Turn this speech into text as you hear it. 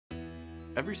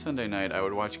Every Sunday night, I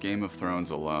would watch Game of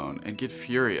Thrones alone and get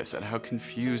furious at how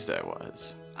confused I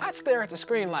was. I'd stare at the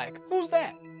screen like, who's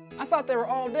that? I thought they were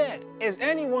all dead. Is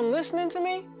anyone listening to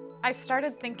me? I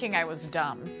started thinking I was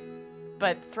dumb,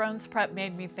 but ThronesPrep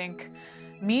made me think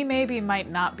me maybe might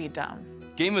not be dumb.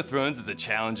 Game of Thrones is a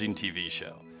challenging TV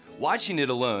show. Watching it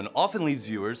alone often leaves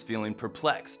viewers feeling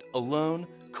perplexed, alone,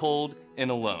 cold,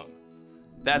 and alone.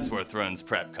 That's where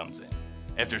ThronesPrep comes in.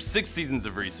 After 6 seasons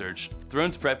of research,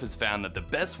 ThronesPrep has found that the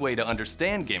best way to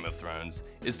understand Game of Thrones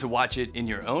is to watch it in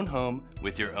your own home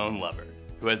with your own lover,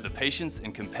 who has the patience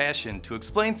and compassion to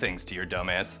explain things to your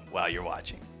dumbass while you're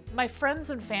watching. My friends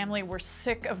and family were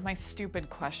sick of my stupid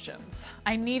questions.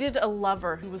 I needed a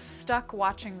lover who was stuck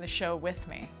watching the show with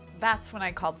me. That's when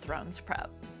I called ThronesPrep.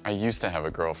 I used to have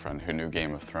a girlfriend who knew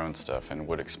Game of Thrones stuff and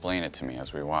would explain it to me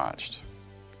as we watched.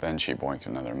 Then she boinked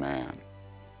another man.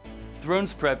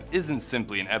 ThronesPrep isn't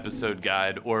simply an episode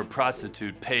guide or a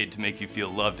prostitute paid to make you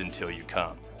feel loved until you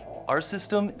come. Our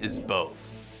system is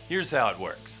both. Here's how it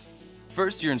works.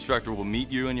 First, your instructor will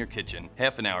meet you in your kitchen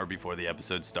half an hour before the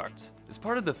episode starts. As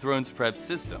part of the ThronesPrep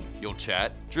system, you'll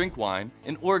chat, drink wine,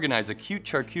 and organize a cute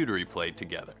charcuterie plate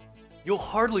together. You'll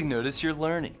hardly notice you're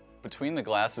learning. Between the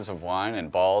glasses of wine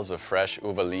and balls of fresh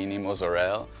uvellini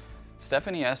mozzarella,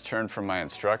 Stephanie S. turned from my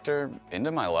instructor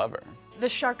into my lover. The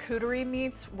charcuterie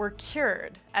meats were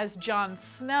cured, as Jon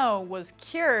Snow was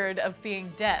cured of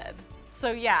being dead.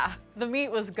 So yeah, the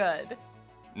meat was good.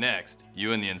 Next,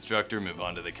 you and the instructor move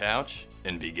onto the couch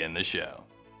and begin the show.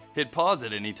 Hit pause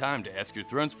at any time to ask your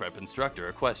ThronesPrep instructor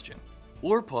a question.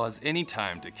 Or pause any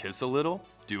time to kiss a little,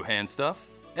 do hand stuff,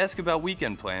 ask about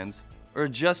weekend plans, or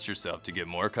adjust yourself to get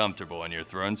more comfortable in your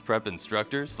ThronesPrep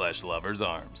instructor/lover's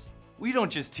arms. We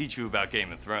don't just teach you about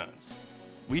Game of Thrones.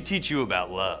 We teach you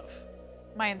about love.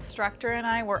 My instructor and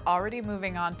I were already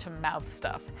moving on to mouth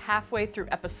stuff, halfway through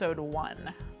episode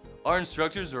 1. Our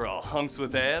instructors are all hunks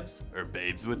with abs or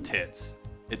babes with tits.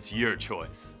 It's your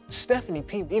choice. Stephanie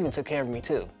P even took care of me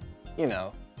too. You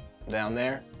know, down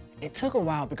there. It took a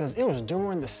while because it was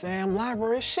during the Sam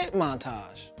Library shit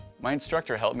montage. My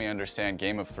instructor helped me understand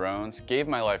Game of Thrones, gave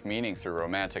my life meaning through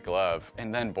romantic love,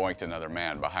 and then boinked another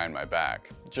man behind my back,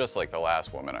 just like the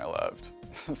last woman I loved.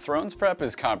 ThronesPrep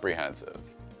is comprehensive.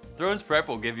 ThronesPrep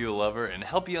will give you a lover and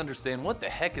help you understand what the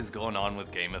heck is going on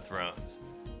with Game of Thrones.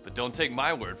 But don't take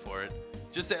my word for it,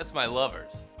 just ask my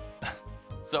lovers.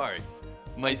 Sorry,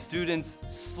 my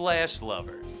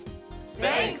students/lovers.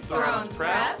 Thanks,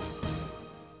 ThronesPrep.